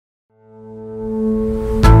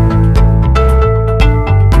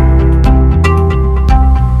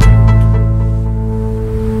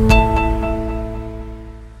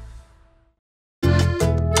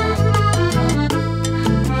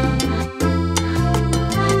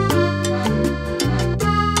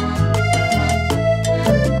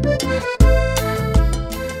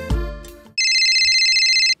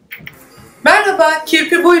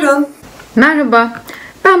Kirpi buyurun. Merhaba.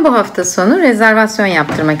 Ben bu hafta sonu rezervasyon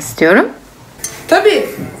yaptırmak istiyorum. Tabii.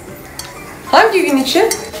 Hangi gün için?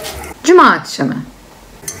 Cuma akşamı.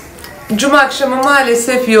 Cuma akşamı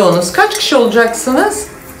maalesef yoğunuz. Kaç kişi olacaksınız?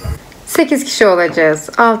 8 kişi olacağız.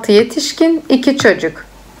 6 yetişkin, 2 çocuk.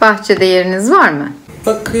 Bahçede yeriniz var mı?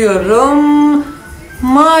 Bakıyorum.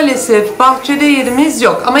 Maalesef bahçede yerimiz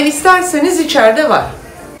yok ama isterseniz içeride var.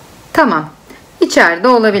 Tamam. İçeride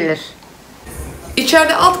olabilir.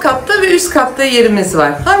 İçeride alt katta ve üst katta yerimiz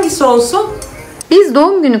var. Hangisi olsun? Biz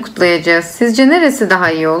doğum günü kutlayacağız. Sizce neresi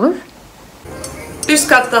daha iyi olur? Üst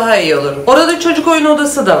kat daha iyi olur. Orada çocuk oyun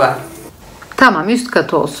odası da var. Tamam, üst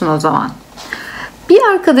katı olsun o zaman. Bir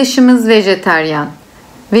arkadaşımız vejetaryen.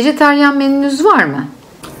 Vejetaryen menünüz var mı?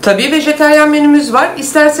 Tabii vejetaryen menümüz var.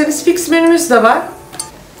 İsterseniz fix menümüz de var.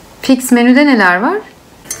 Fix menüde neler var?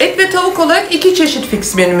 Et ve tavuk olarak 2 çeşit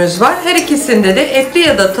fix menümüz var. Her ikisinde de etli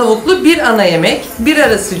ya da tavuklu bir ana yemek, bir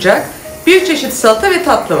ara sıcak, bir çeşit salata ve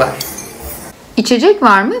tatlı var. İçecek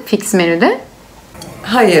var mı fix menüde?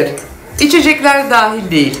 Hayır, içecekler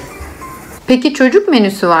dahil değil. Peki çocuk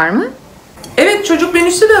menüsü var mı? Evet, çocuk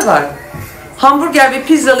menüsü de var. Hamburger ve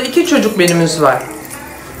pizzalı 2 çocuk menümüz var.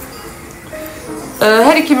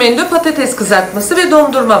 Her iki menüde patates kızartması ve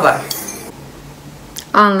dondurma var.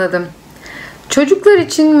 Anladım. Çocuklar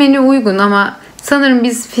için menü uygun ama sanırım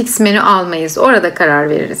biz fix menü almayız. Orada karar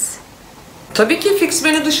veririz. Tabii ki fix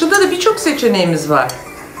menü dışında da birçok seçeneğimiz var.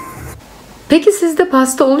 Peki sizde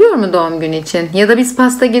pasta oluyor mu doğum günü için? Ya da biz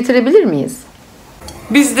pasta getirebilir miyiz?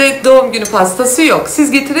 Bizde doğum günü pastası yok.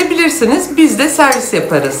 Siz getirebilirsiniz, biz de servis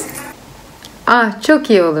yaparız. Ah, çok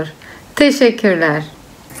iyi olur. Teşekkürler.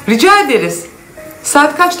 Rica ederiz.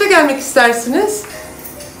 Saat kaçta gelmek istersiniz?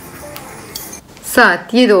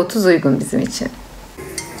 Saat 7:30 uygun bizim için.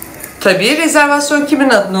 Tabii, rezervasyon kimin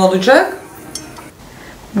adına olacak?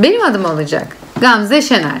 Benim adım olacak. Gamze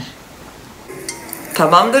Şener.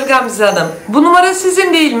 Tamamdır Gamze Hanım. Bu numara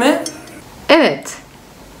sizin değil mi? Evet.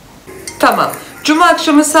 Tamam. Cuma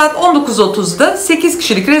akşamı saat 19.30'da 8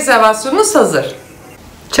 kişilik rezervasyonunuz hazır.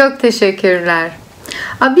 Çok teşekkürler.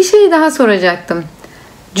 Bir şey daha soracaktım.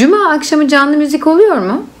 Cuma akşamı canlı müzik oluyor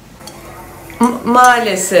mu?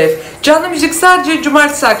 Maalesef. Canlı müzik sadece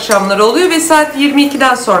cumartesi akşamları oluyor ve saat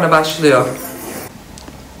 22'den sonra başlıyor.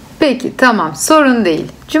 Peki, tamam, sorun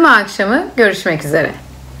değil. Cuma akşamı görüşmek üzere.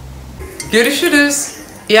 Görüşürüz.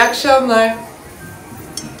 İyi akşamlar.